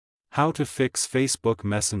How to fix Facebook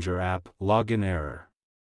Messenger app login error.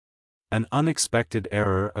 An unexpected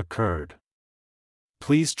error occurred.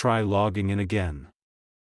 Please try logging in again.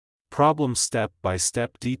 Problem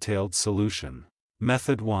step-by-step detailed solution.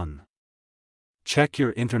 Method 1. Check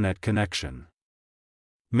your internet connection.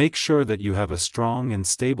 Make sure that you have a strong and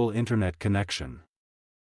stable internet connection.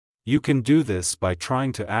 You can do this by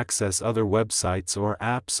trying to access other websites or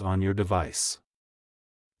apps on your device.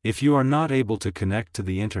 If you are not able to connect to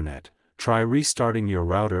the internet, try restarting your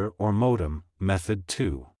router or modem. Method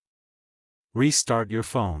 2. Restart your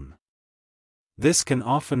phone. This can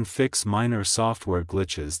often fix minor software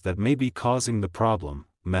glitches that may be causing the problem.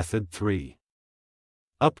 Method 3.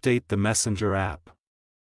 Update the Messenger app.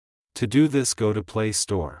 To do this, go to Play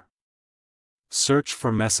Store. Search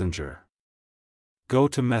for Messenger. Go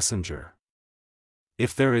to Messenger.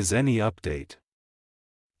 If there is any update,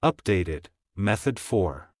 update it. Method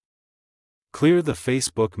 4. Clear the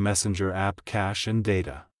Facebook Messenger app cache and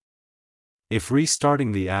data. If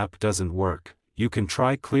restarting the app doesn't work, you can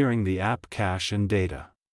try clearing the app cache and data.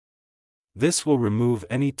 This will remove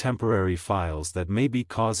any temporary files that may be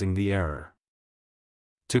causing the error.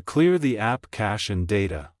 To clear the app cache and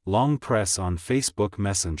data, long press on Facebook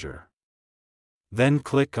Messenger. Then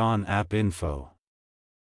click on App Info.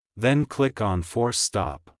 Then click on Force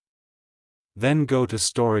Stop. Then go to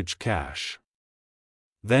Storage Cache.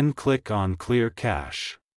 Then click on Clear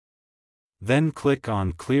Cache. Then click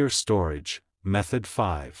on Clear Storage. Method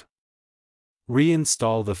 5.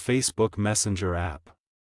 Reinstall the Facebook Messenger app.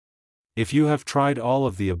 If you have tried all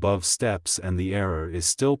of the above steps and the error is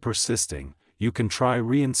still persisting, you can try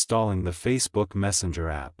reinstalling the Facebook Messenger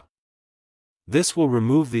app. This will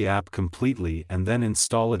remove the app completely and then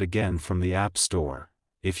install it again from the App Store.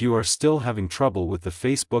 If you are still having trouble with the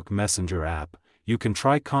Facebook Messenger app, you can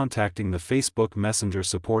try contacting the Facebook Messenger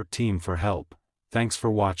support team for help. Thanks for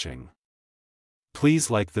watching. Please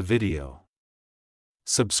like the video.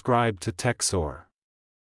 Subscribe to TechSoar.